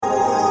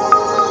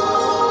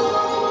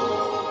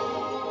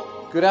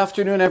Good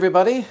afternoon,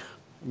 everybody.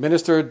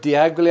 Minister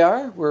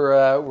D'Aguilar,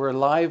 we're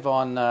live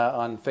on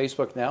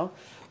Facebook now.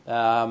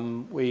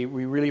 We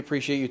really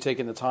appreciate you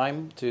taking the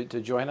time to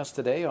join us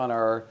today on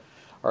our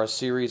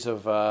series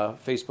of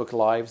Facebook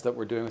Lives that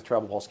we're doing with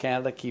Travel Pulse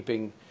Canada,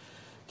 keeping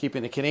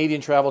the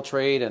Canadian travel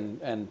trade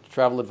and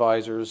travel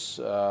advisors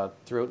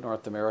throughout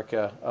North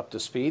America up to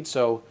speed.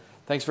 So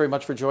thanks very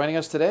much for joining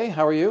us today.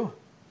 How are you?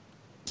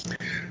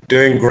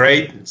 Doing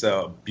great. It's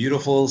a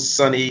beautiful,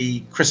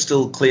 sunny,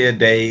 crystal clear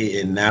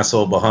day in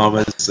Nassau,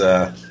 Bahamas.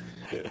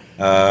 Okay.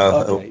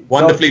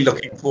 Wonderfully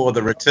looking for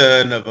the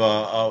return of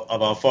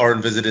our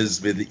foreign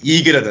visitors with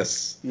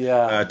eagerness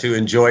to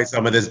enjoy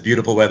some of this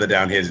beautiful weather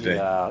down here today.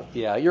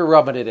 Yeah, you're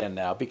rubbing it in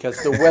now because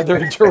the weather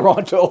in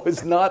Toronto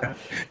is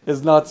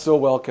not so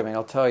welcoming.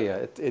 I'll tell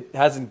you,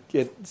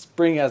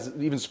 spring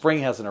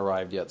hasn't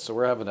arrived yet, so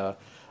we're having a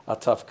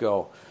tough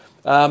go.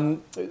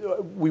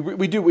 We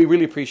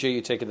really appreciate you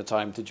taking the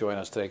time to join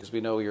us today because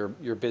we know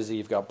you're busy.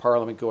 You've got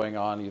Parliament going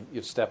on.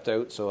 You've stepped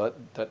out, so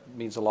that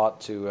means a lot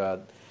to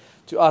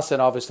us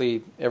and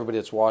obviously everybody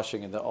that's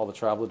watching and all the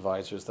travel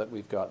advisors that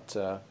we've got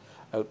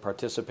out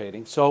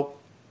participating. So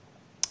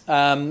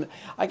I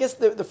guess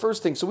the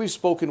first thing. So we've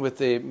spoken with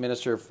the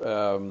Minister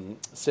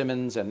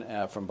Simmonds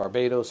and from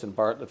Barbados and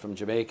Bartlett from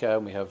Jamaica,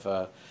 and we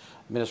have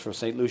Minister of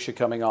St. Lucia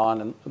coming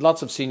on, and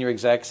lots of senior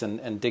execs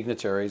and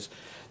dignitaries,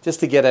 just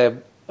to get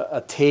a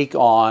take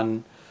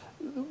on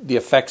the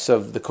effects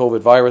of the COVID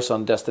virus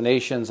on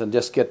destinations and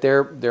just get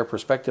their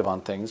perspective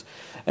on things.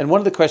 And one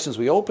of the questions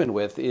we opened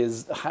with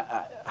is,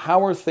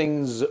 how are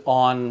things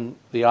on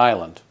the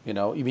island? You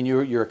know, I mean,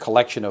 you're a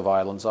collection of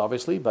islands,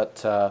 obviously,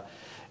 but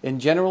in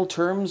general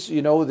terms,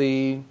 you know,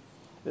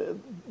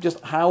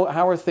 just how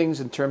are things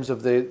in terms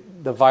of the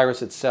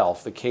virus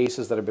itself, the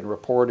cases that have been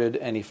reported,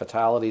 any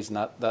fatalities, and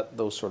that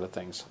those sort of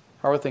things.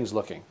 How are things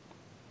looking?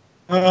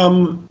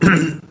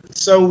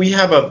 So we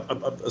have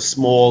a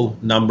small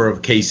number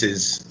of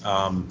cases,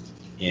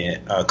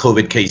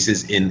 COVID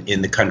cases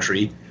in the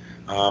country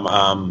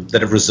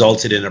that have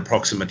resulted in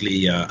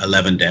approximately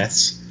 11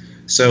 deaths.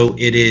 So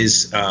it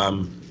is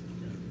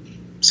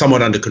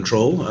somewhat under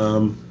control,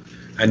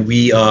 and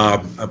we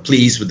are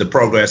pleased with the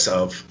progress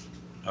of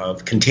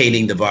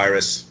containing the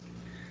virus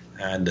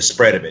and the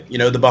spread of it. You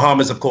know, the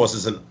Bahamas, of course,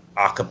 is an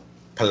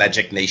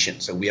archipelagic nation,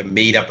 so we are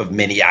made up of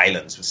many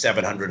islands, with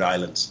 700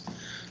 islands.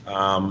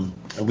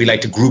 And we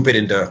like to group it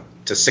into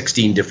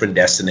 16 different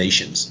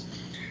destinations.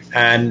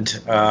 And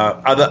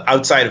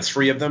outside of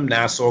 3 of them,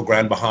 Nassau,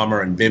 Grand Bahama,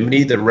 and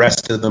Bimini, the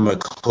rest of them are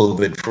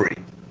COVID-free.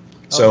 Okay.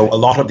 So a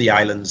lot of the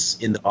islands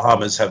in the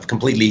Bahamas have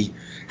completely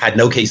had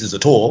no cases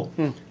at all,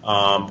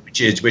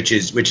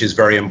 which is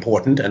very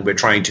important. And we're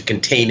trying to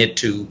contain it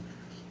to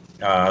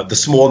the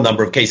small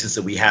number of cases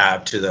that we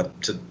have to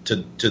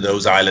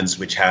those islands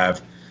which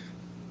have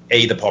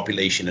A, the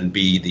population, and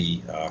B,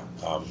 the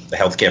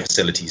healthcare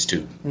facilities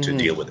to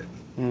deal with it.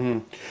 Mm-hmm.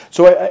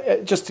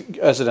 So just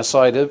as an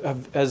aside,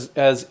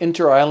 has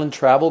inter-island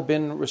travel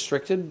been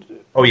restricted?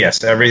 Oh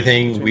yes,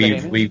 everything.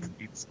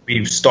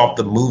 We've stopped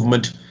the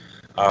movement,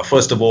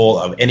 first of all,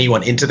 of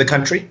anyone into the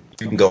country.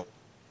 You can go,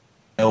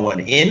 no one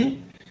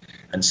in,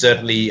 and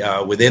certainly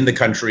within the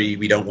country,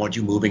 we don't want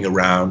you moving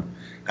around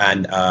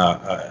and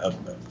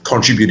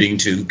contributing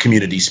to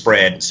community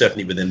spread,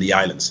 certainly within the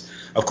islands.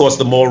 Of course,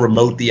 the more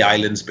remote the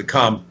islands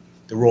become,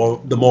 the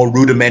more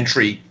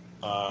rudimentary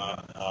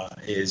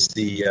is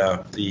the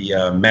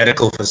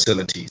medical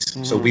facilities.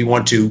 Mm-hmm. So we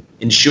want to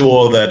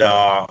ensure that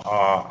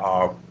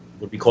our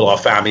what we call our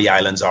family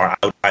islands, our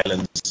out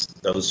islands,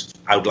 those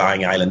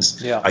outlying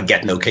islands,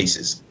 get no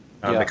cases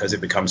because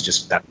it becomes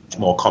just that much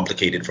more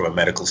complicated from a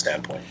medical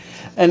standpoint.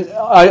 And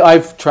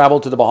I've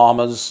traveled to the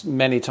Bahamas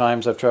many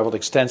times. I've traveled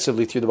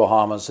extensively through the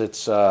Bahamas.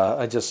 It's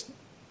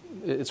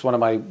one of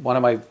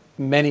my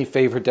many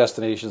favorite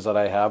destinations that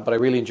I have, but I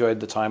really enjoyed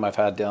the time I've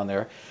had down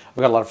there. I've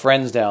got a lot of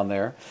friends down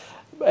there,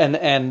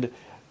 and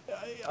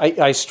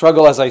I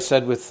struggle, as I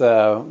said, with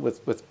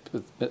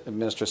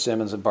Minister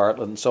Simmonds and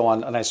Bartlett and so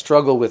on, and I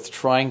struggle with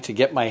trying to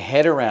get my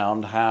head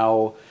around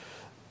how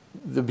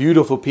the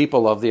beautiful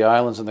people of the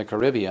islands in the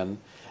Caribbean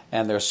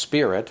and their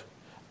spirit,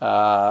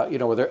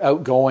 where they're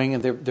outgoing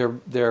and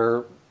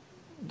their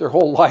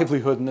whole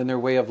livelihood and their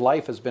way of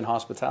life has been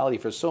hospitality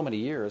for so many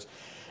years,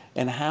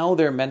 and how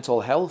their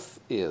mental health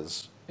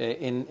is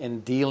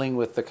in dealing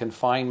with the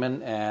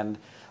confinement and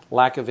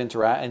lack of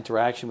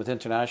interaction with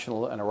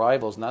international and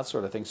arrivals and that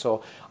sort of thing.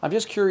 So I'm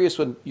just curious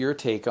what your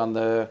take on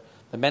the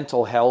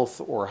mental health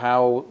or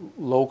how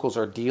locals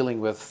are dealing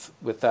with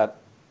that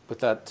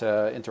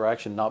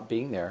interaction not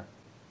being there.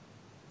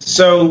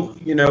 So,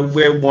 you know,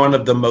 we're one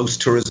of the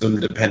most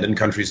tourism-dependent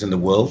countries in the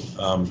world.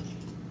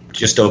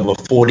 Just over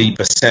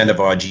 40% of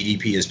our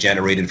GDP is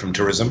generated from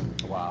tourism.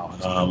 Wow.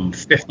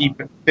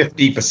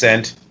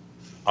 50%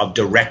 of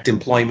direct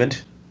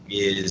employment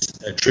is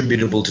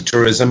attributable to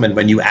tourism, and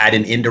when you add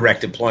in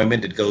indirect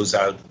employment, it goes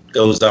up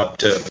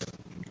to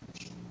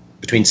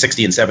between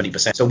 60 and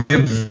 70%. So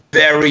we're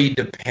very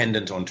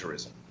dependent on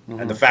tourism.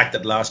 Mm-hmm. And the fact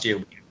that last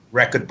year,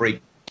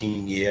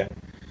 record-breaking year,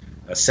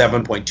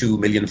 7.2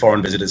 million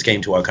foreign visitors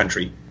came to our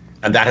country.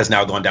 and that has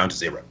now gone down to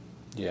zero.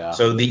 Yeah.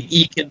 So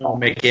the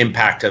economic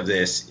impact of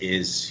this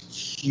is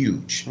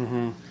huge.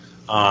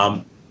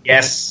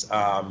 Yes,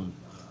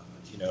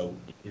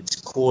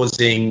 it's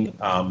causing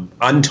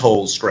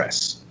untold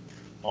stress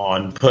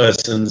on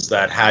persons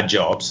that had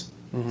jobs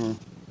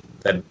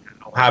that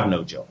now have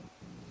no job,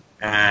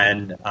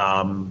 and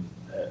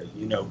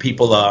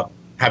people are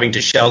having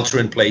to shelter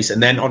in place,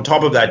 and then on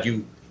top of that,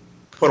 you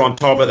put on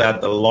top of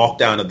that the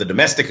lockdown of the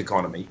domestic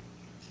economy,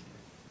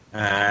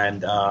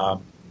 and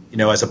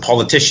as a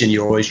politician,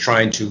 you're always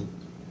trying to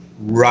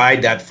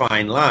ride that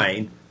fine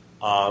line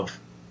of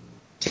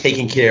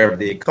taking care of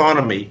the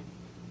economy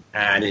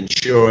and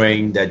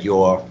ensuring that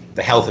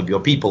the health of your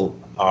people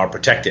are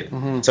protected.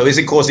 So is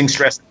it causing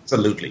stress?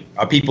 Absolutely.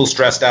 Are people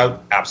stressed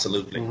out?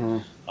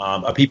 Absolutely.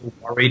 Are people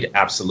worried?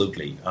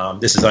 Absolutely.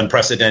 This is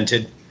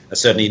unprecedented,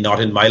 certainly not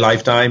in my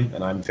lifetime,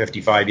 and I'm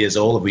 55 years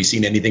old. Have we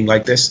seen anything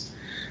like this?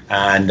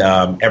 And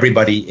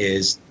everybody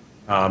is,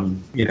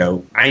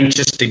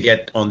 anxious to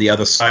get on the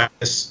other side of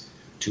this,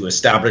 to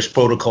establish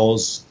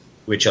protocols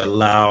which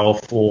allow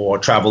for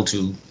travel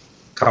to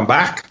come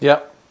back.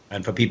 Yep.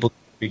 And for people to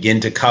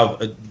begin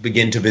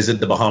to visit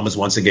the Bahamas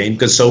once again,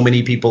 because so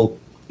many people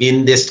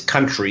in this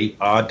country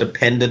are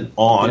dependent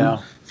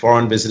on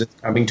foreign visitors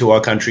coming to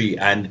our country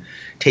and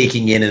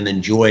taking in and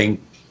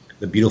enjoying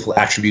the beautiful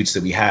attributes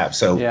that we have.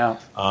 So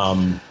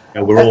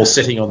we're all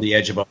sitting on the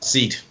edge of our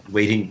seat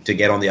waiting to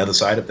get on the other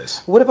side of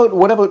this. What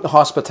about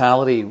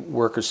hospitality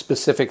workers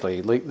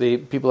specifically, like the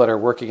people that are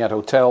working at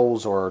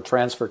hotels or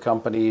transfer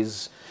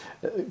companies?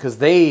 Because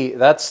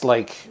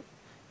that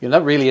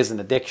really is an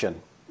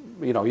addiction.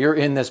 You're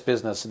in this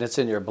business and it's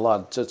in your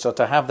blood. So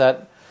to have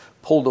that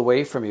pulled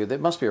away from you, that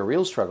must be a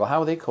real struggle.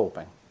 How are they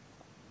coping?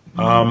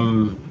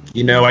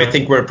 I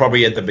think we're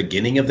probably at the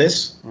beginning of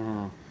this.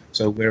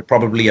 So we're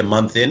probably a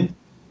month in,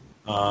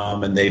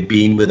 and they've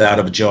been without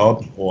a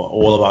job, or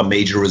all of our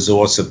major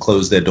resorts have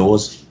closed their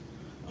doors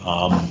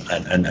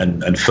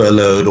and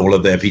furloughed all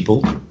of their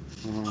people.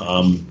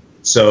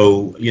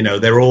 So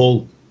they're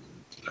all,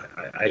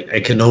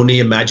 I can only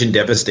imagine,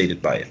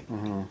 devastated by it.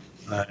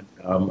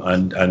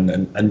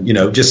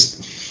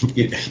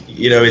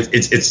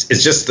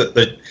 It's just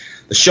the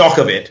shock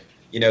of it.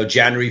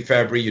 January,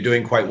 February, you're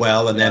doing quite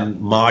well, and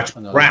then March,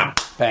 round,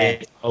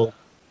 and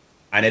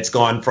it's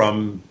gone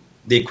from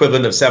the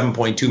equivalent of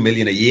 7.2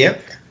 million a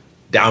year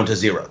down to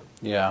zero.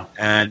 Yeah,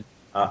 and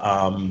you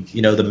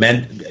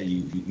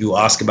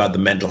ask about the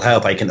mental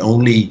health. I can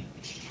only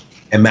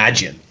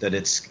imagine that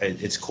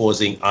it's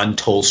causing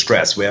untold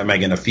stress. Where am I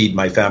going to feed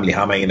my family?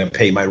 How am I going to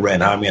pay my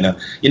rent? How am I going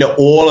to,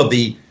 all of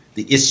the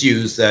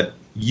issues that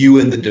you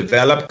in the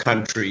developed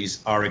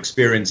countries are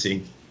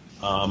experiencing,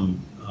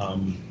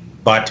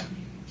 but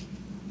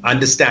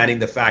understanding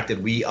the fact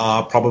that we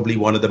are probably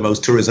one of the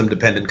most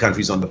tourism-dependent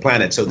countries on the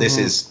planet. So this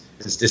is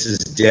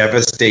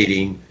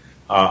devastating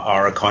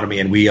our economy,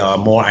 and we are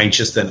more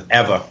anxious than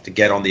ever to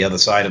get on the other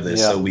side of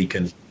this, so we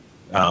can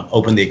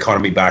open the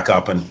economy back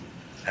up and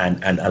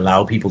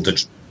allow people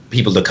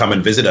to come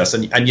and visit us.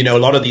 And a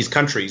lot of these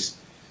countries,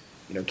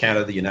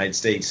 Canada, the United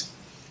States,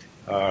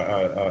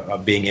 are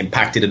being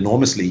impacted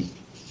enormously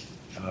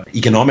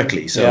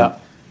economically. So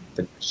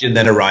the question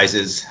then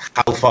arises: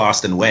 how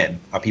fast and when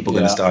are people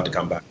going to start to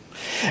come back?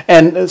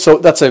 And so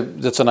that's a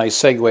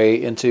nice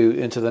segue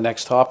into the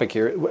next topic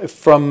here.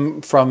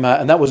 From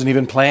and that wasn't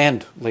even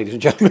planned, ladies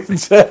and gentlemen.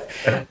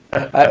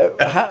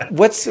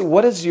 What's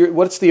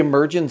the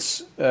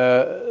emergence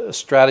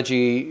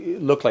strategy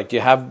look like? Do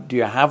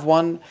you have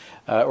one,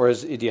 or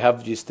do you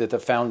have just the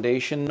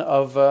foundation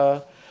of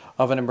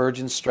an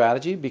emergence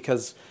strategy?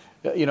 Because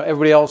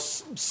everybody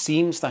else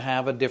seems to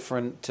have a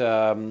different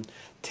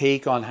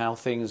take on how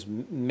things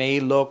may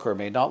look or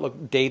may not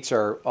look. Dates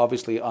are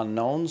obviously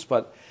unknowns,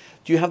 but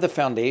do you have the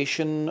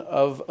foundation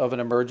of an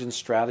emergence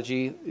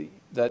strategy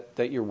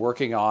that you're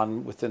working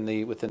on within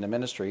the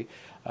ministry?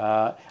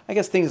 I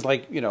guess things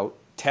like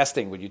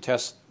testing. Would you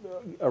test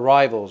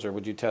arrivals, or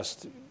would you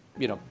test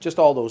just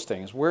all those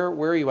things? Where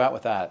are you at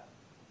with that?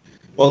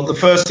 Well, the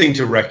first thing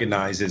to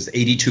recognize is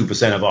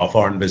 82% of our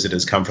foreign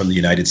visitors come from the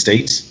United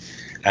States,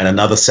 and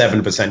another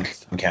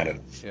 7% from Canada.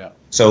 Yeah.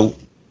 So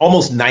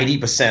almost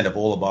 90% of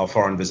all of our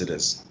foreign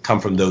visitors come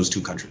from those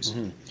two countries.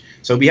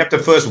 So we have to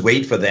first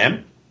wait for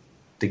them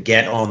to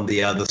get on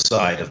the other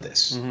side of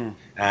this. In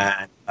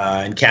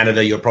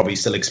Canada, you're probably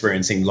still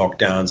experiencing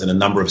lockdowns in a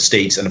number of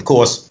states. And of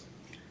course,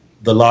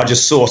 the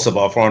largest source of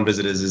our foreign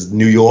visitors is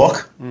New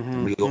York,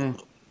 New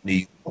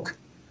York,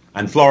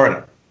 and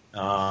Florida.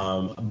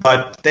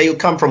 But they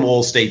come from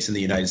all states in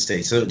the United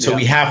States. So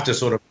we have to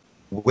sort of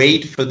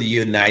wait for the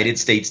United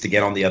States to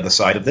get on the other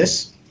side of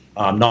this,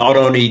 not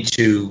only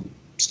to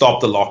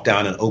stop the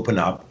lockdown and open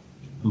up,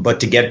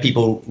 but to get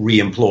people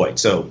reemployed.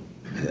 So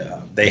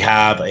they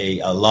have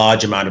a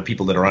large amount of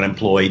people that are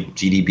unemployed,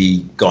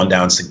 GDP gone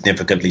down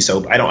significantly.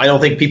 So I don't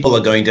think people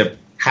are going to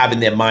have in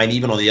their mind,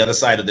 even on the other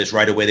side of this,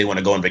 right away they want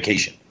to go on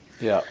vacation.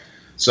 Yeah.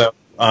 So,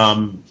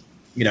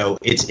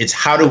 it's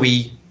how do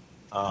we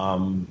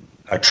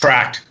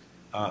attract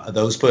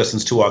those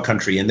persons to our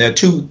country? And there are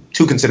two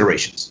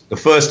considerations. The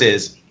first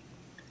is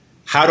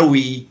how do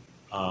we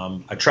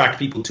attract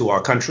people to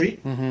our country,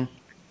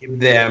 give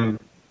them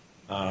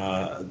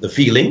the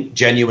feeling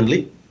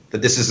genuinely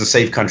that this is a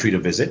safe country to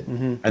visit.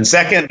 And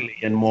secondly,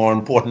 and more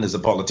important as a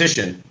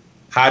politician,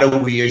 how do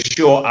we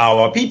assure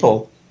our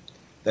people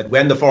that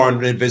when the foreign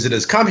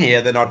visitors come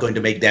here, they're not going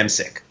to make them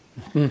sick?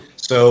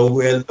 So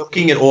we're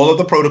looking at all of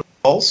the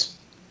protocols.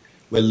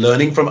 We're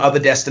learning from other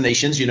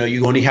destinations. You know,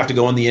 you only have to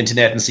go on the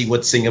internet and see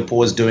what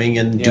Singapore is doing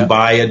and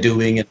Dubai are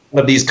doing and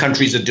all of these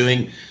countries are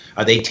doing.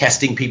 Are they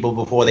testing people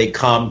before they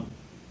come?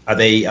 Are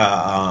they?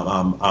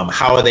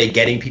 How are they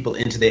getting people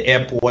into the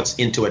airports,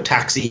 into a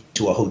taxi,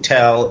 to a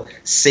hotel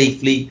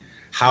safely?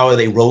 How are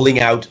they rolling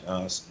out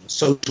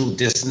social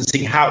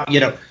distancing? How, you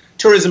know,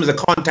 tourism is a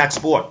contact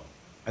sport,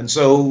 and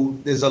so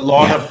there's a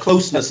lot of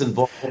closeness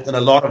involved and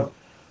a lot of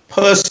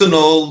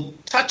personal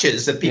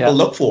touches that people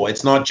look for.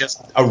 It's not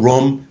just a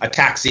room, a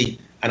taxi,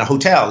 and a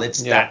hotel. It's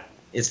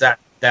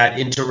that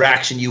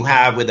interaction you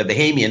have with a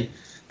Bahamian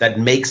that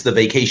makes the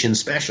vacation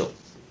special.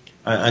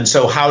 And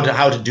so how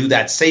to do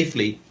that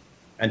safely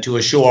and to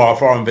assure our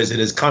foreign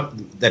visitors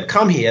that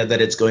come here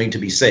that it's going to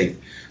be safe.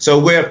 So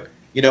we're,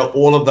 you know,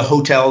 all of the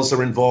hotels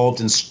are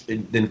involved in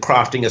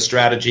crafting a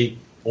strategy.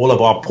 All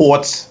of our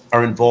ports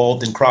are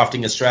involved in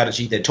crafting a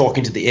strategy. They're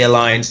talking to the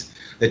airlines.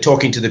 They're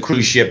talking to the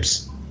cruise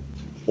ships.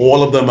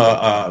 All of them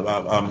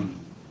are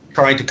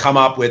trying to come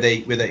up with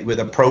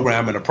a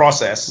program and a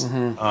process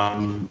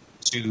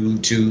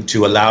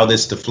to allow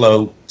this to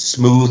flow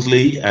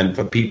smoothly and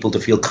for people to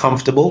feel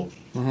comfortable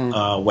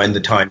when the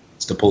time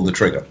is to pull the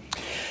trigger.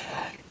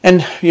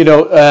 And, you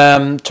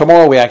know,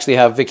 tomorrow we actually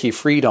have Vicky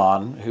Freed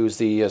on, who's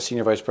the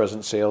Senior Vice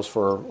President Sales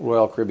for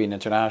Royal Caribbean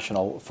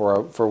International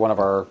for one of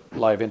our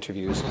live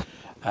interviews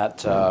at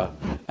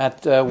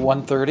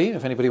 1:30,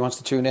 if anybody wants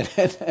to tune in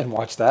and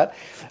watch that.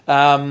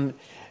 And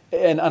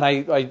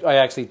I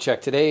actually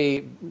checked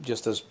today,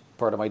 just as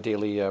part of my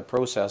daily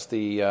process,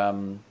 the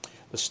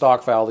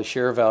stock value, the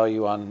share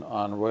value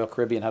on Royal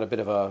Caribbean had a bit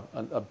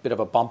of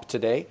a bump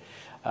today.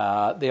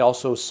 They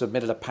also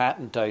submitted a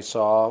patent, I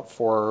saw,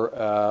 for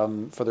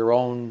their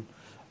own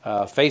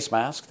face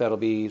mask that'll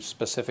be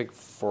specific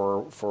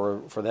for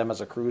them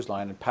as a cruise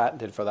line and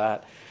patented for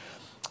that.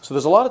 So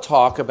there's a lot of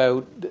talk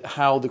about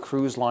how the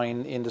cruise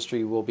line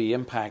industry will be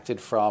impacted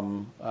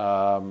from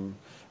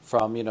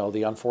you know,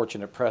 the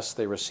unfortunate press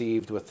they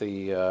received with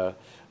the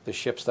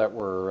ships that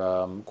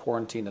were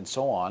quarantined and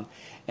so on.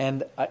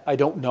 And I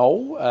don't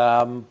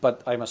know,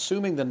 but I'm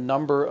assuming the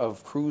number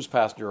of cruise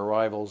passenger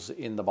arrivals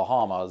in the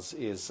Bahamas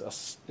is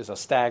a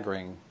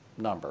staggering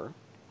number.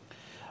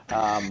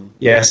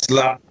 Yes,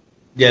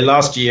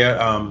 last year,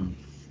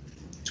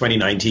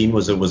 2019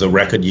 was a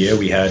record year.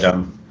 We had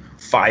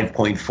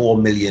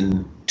 5.4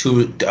 million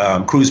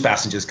cruise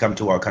passengers come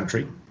to our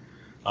country.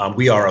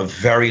 We are a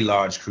very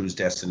large cruise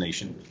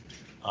destination.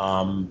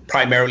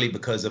 Primarily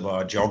because of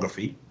our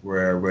geography.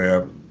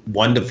 We're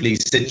wonderfully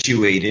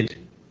situated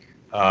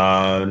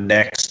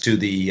next to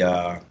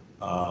the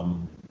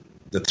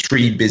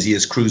three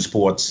busiest cruise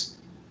ports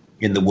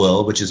in the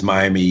world, which is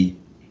Miami,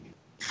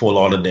 Fort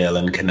Lauderdale,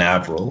 and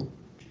Canaveral,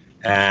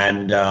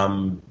 and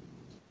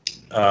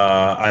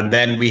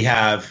then we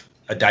have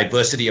a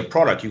diversity of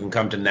product. You can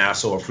come to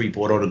Nassau or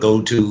Freeport or to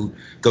go to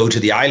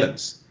the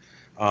islands,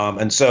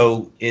 and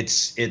so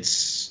it's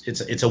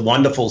a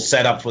wonderful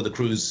setup for the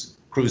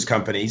cruise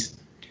companies,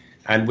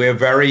 and we're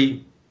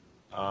very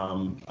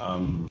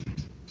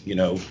you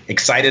know,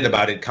 excited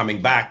about it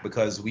coming back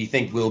because we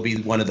think we'll be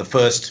one of the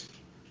first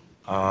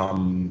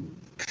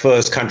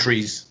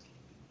countries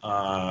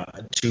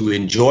to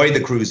enjoy the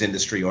cruise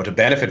industry or to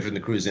benefit from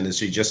the cruise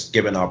industry, just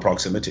given our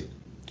proximity.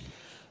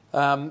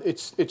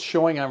 It's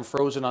showing I'm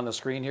frozen on the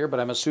screen here, but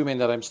I'm assuming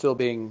that I'm still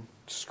being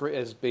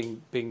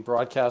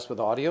broadcast with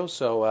audio,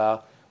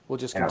 so we'll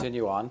just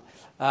continue on.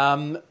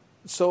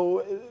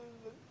 So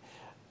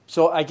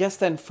I guess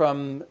then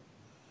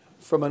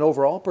from an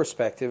overall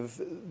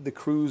perspective, the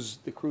cruise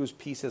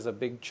piece is a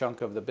big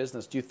chunk of the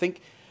business. Do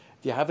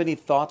you have any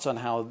thoughts on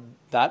how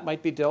that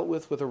might be dealt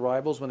with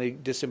arrivals when they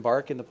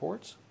disembark in the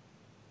ports?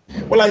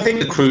 Well, I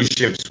think the cruise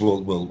ships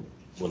will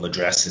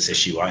address this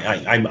issue.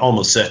 I'm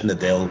almost certain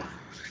that they'll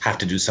have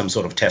to do some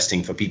sort of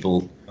testing for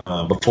people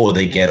before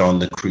they get on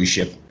the cruise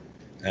ship,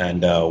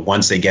 and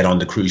once they get on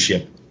the cruise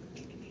ship,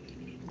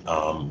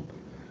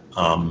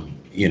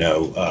 you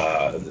know.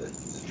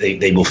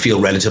 They will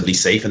feel relatively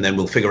safe, and then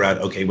we'll figure out,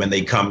 okay, when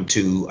they come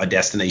to a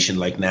destination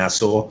like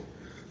Nassau,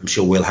 I'm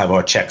sure we'll have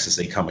our checks as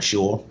they come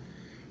ashore.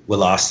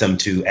 We'll ask them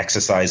to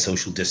exercise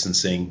social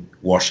distancing,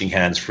 washing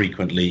hands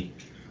frequently,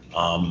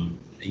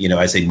 you know,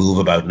 as they move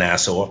about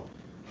Nassau,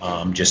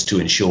 just to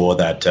ensure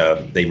that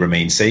they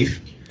remain safe.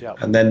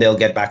 Yep. And then they'll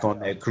get back on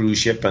their cruise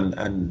ship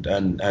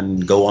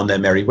and go on their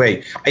merry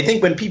way. I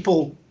think when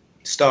people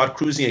start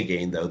cruising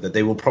again, though, that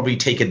they will probably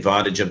take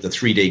advantage of the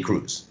 3-day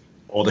cruise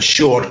or the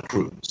short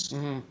cruise,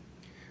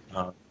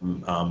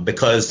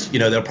 because, you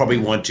know, they'll probably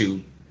want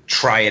to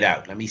try it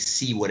out. Let me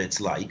see what it's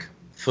like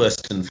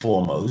first and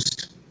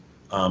foremost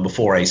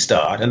before I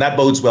start, and that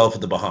bodes well for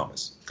the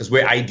Bahamas because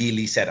we're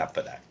ideally set up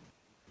for that.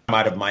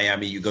 out of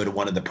Miami, you go to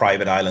one of the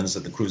private islands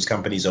that the cruise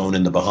companies own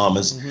in the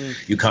Bahamas.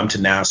 You come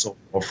to Nassau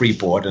or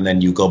Freeport, and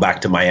then you go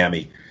back to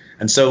Miami.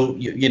 And so,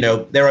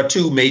 there are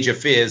two major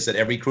fears that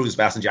every cruise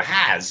passenger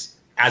has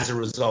as a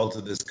result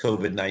of this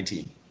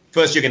COVID-19.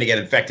 First, you're going to get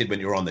infected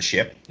when you're on the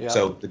ship. Yeah.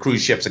 So the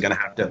cruise ships are going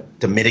to have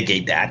to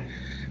mitigate that.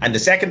 And the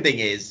second thing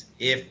is,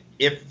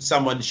 if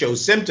someone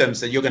shows symptoms,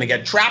 that you're going to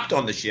get trapped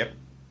on the ship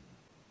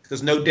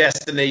because no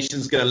destination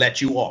is going to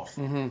let you off.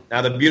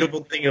 Now, the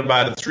beautiful thing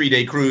about a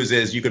 3-day cruise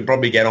is you can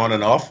probably get on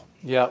and off.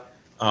 Yeah.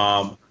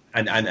 And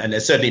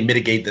certainly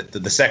mitigate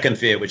the second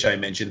fear, which I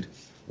mentioned,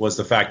 was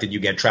the fact that you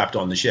get trapped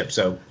on the ship.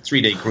 So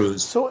 3-day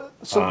cruise. So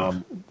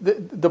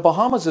the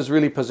Bahamas is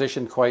really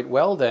positioned quite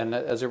well then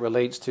as it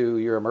relates to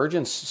your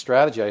emergence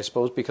strategy, I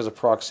suppose, because of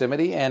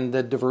proximity and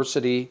the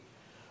diversity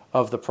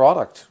of the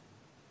product.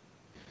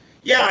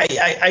 Yeah,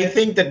 I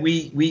think that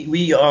we're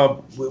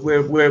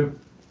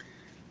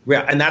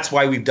and that's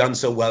why we've done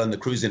so well in the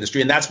cruise industry,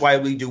 and that's why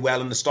we do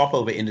well in the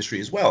stopover industry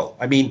as well.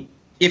 I mean,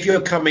 if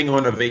you're coming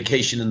on a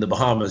vacation in the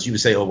Bahamas, you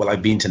would say, oh, well,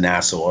 I've been to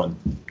Nassau, and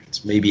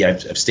maybe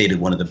I've stayed at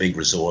one of the big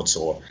resorts,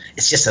 or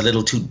it's just a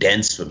little too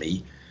dense for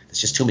me. There's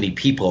just too many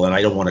people, and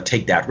I don't want to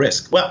take that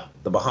risk. Well,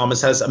 the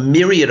Bahamas has a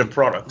myriad of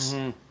products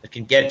that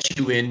can get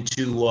you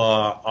into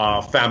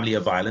our family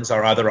of islands,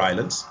 our other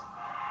islands.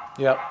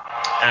 Yep.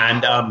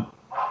 And,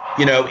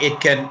 you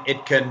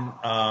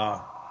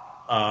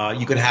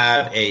can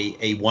have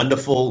a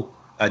wonderful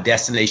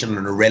destination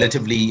on a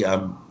relatively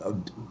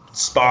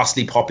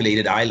sparsely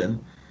populated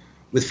island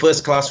with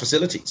first-class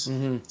facilities.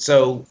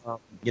 So,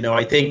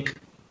 I think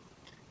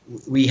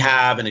we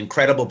have an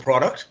incredible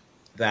product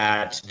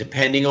that,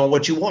 depending on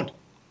what you want.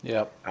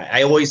 Yep.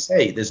 I always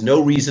say there's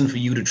no reason for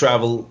you to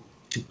travel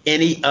to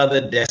any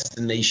other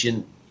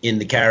destination in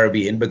the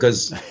Caribbean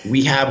because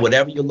we have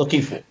whatever you're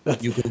looking for.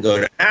 You can go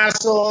to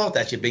Nassau,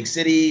 that's your big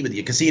city with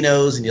your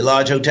casinos and your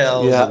large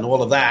hotels and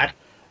all of that.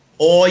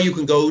 Or you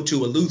can go to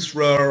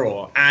Eleuthera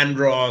or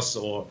Andros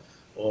or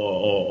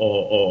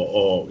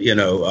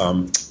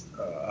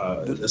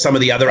some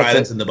of the other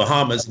islands in the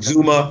Bahamas,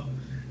 Zuma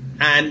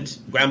and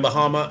Grand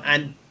Bahama,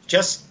 and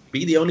just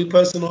be the only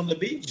person on the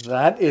beach.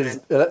 That is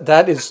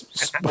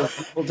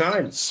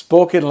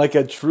spoken like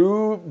a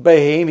true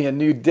Bahamian.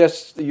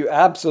 You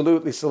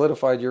absolutely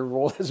solidified your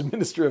role as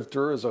Minister of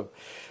Tourism.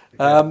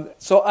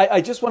 So I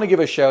just want to give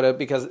a shout out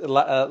because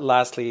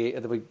lastly,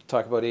 we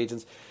talk about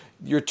agents.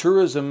 Your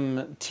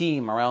tourism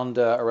team around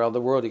the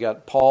world. You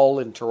got Paul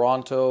in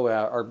Toronto,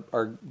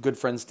 our good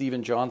friend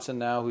Stephen Johnson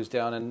now, who's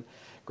down in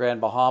Grand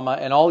Bahama,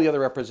 and all the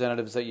other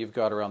representatives that you've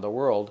got around the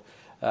world.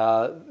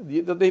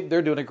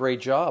 They're doing a great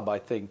job, I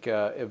think,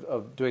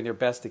 of doing their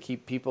best to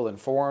keep people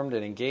informed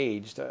and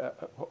engaged.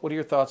 What are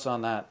your thoughts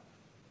on that?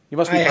 You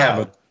must be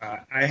proud.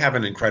 I have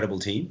an incredible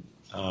team.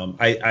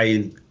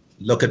 I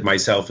look at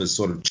myself as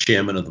sort of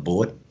chairman of the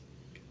board.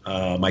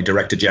 My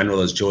director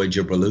general is Joy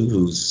Jibralu,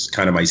 who's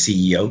kind of my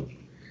CEO.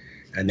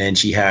 And then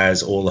she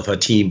has all of her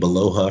team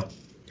below her.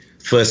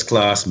 First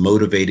class,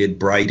 motivated,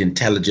 bright,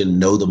 intelligent,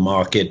 know the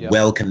market,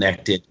 well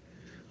connected.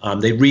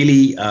 They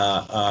really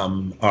are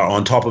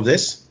on top of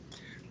this.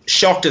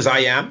 Shocked as I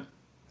am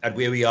at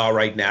where we are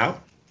right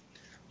now.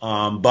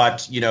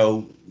 But,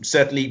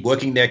 certainly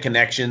working their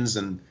connections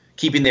and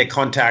keeping their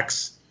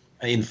contacts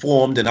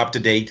informed and up to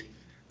date.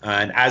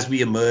 And as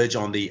we emerge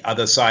on the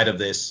other side of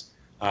this,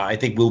 I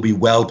think we'll be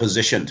well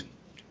positioned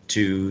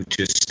to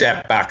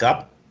step back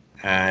up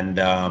and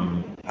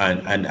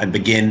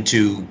begin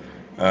to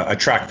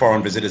attract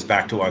foreign visitors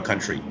back to our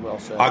country. Well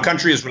said. Our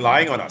country is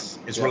relying on us.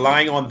 It's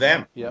relying on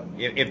them. Yep.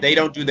 If they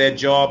don't do their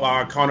job,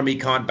 our economy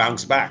can't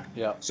bounce back.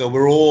 Yep. So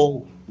we're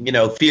all,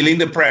 feeling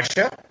the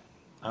pressure,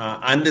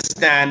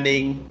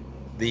 understanding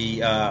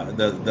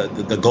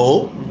the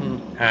goal,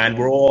 and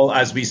we're all,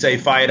 as we say,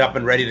 fired up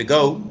and ready to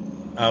go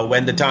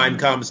when the time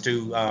comes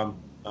to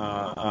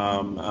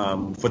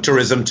for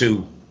tourism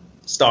to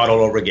start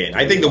all over again.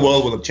 I think the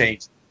world will have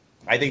changed.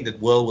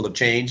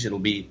 It'll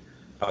be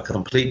a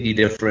completely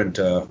different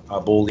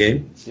ball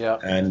game. Yeah.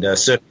 And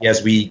certainly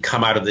as we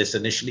come out of this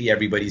initially,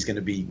 everybody's going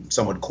to be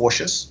somewhat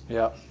cautious.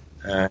 Yeah.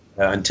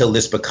 Until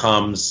this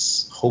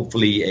becomes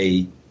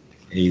hopefully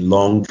a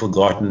long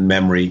forgotten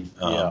memory.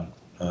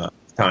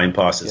 Time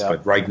passes,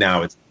 but right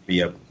now it's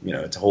a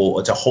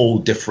whole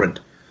different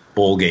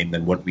ball game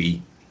than what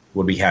we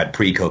had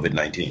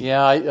pre-COVID-19.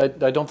 Yeah,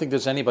 I don't think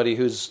there's anybody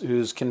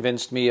who's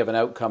convinced me of an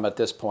outcome at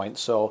this point.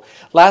 So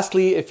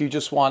lastly, if you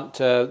just want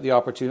the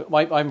opportunity,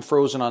 I'm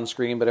frozen on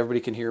screen, but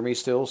everybody can hear me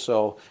still.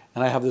 So,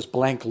 and I have this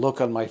blank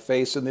look on my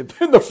face in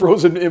the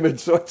frozen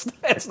image, so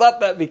it's not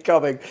that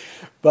becoming.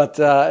 But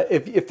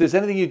if there's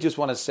anything you just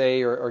want to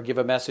say or give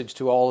a message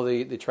to all of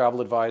the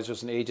travel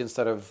advisors and agents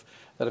that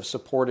have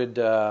supported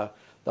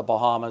the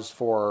Bahamas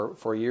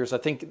for years, I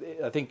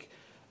think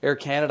Air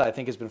Canada,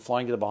 has been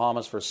flying to the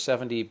Bahamas for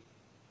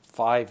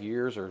 75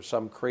 years or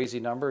some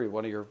crazy number,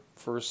 one of your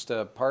first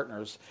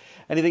partners.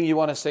 Anything you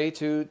want to say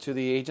to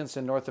the agents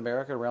in North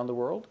America, around the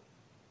world?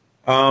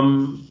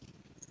 The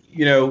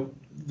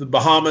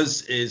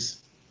Bahamas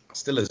is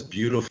still as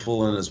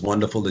beautiful and as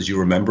wonderful as you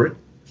remember it.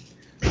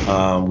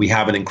 We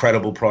have an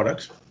incredible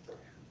product.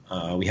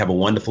 We have a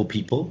wonderful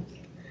people.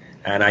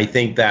 And I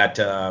think that,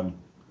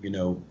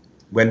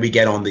 when we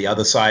get on the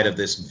other side of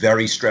this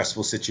very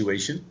stressful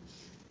situation,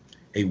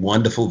 a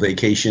wonderful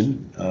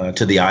vacation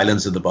to the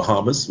islands of the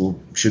Bahamas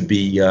should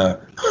be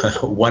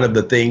one of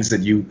the things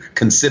that you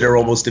consider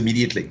almost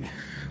immediately.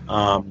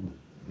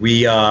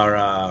 We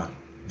are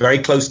very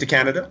close to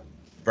Canada,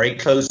 very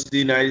close to the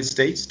United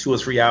States, 2 or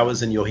 3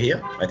 hours and you're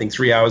here. I think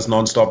 3 hours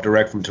nonstop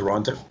direct from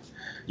Toronto.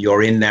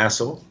 You're in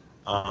Nassau,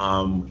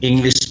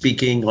 English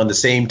speaking on the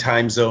same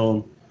time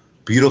zone,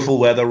 beautiful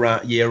weather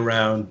year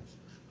round.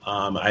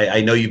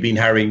 I know you've been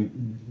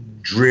having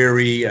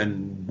dreary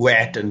and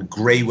wet and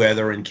gray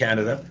weather in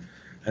Canada,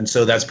 and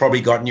so that's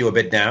probably gotten you a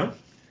bit down.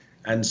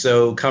 And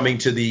so coming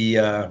to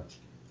the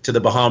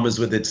Bahamas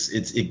with its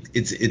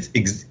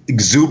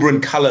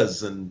exuberant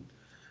colors and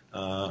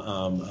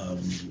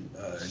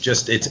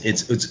just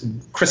its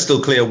crystal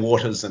clear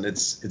waters and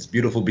its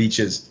beautiful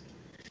beaches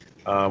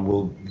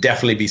will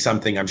definitely be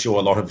something I'm sure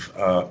a lot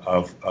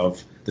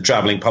of the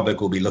traveling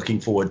public will be looking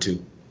forward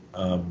to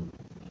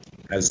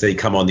as they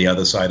come on the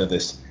other side of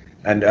this.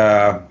 And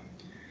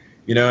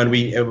and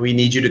we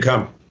need you to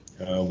come.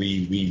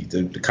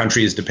 The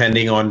country is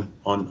depending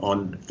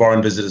on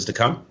foreign visitors to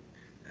come,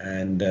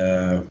 and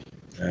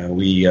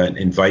we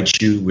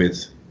invite you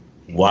with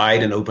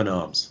wide and open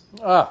arms.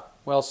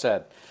 Well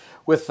said.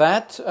 With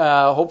that,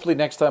 hopefully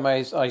next time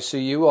I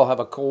see you, I'll have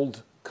a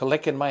cold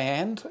Kalik in my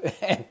hand,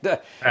 and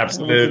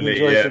absolutely, we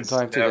can enjoy some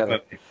time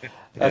together.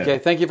 Yeah. Okay,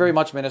 thank you very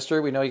much,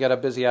 Minister. We know you got a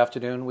busy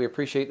afternoon. We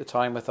appreciate the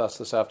time with us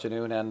this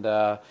afternoon,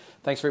 and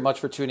thanks very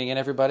much for tuning in,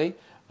 everybody.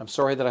 I'm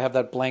sorry that I have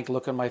that blank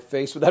look on my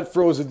face with that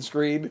frozen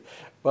screen,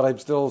 but I'm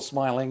still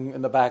smiling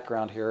in the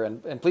background here.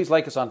 And please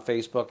like us on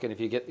Facebook, and if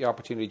you get the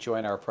opportunity,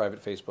 join our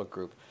private Facebook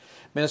group.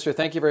 Minister,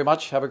 thank you very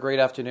much. Have a great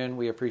afternoon.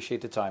 We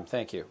appreciate the time.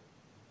 Thank you.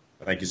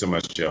 Thank you so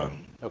much,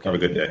 John. Okay. Have a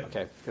good day.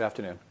 Okay, good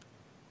afternoon.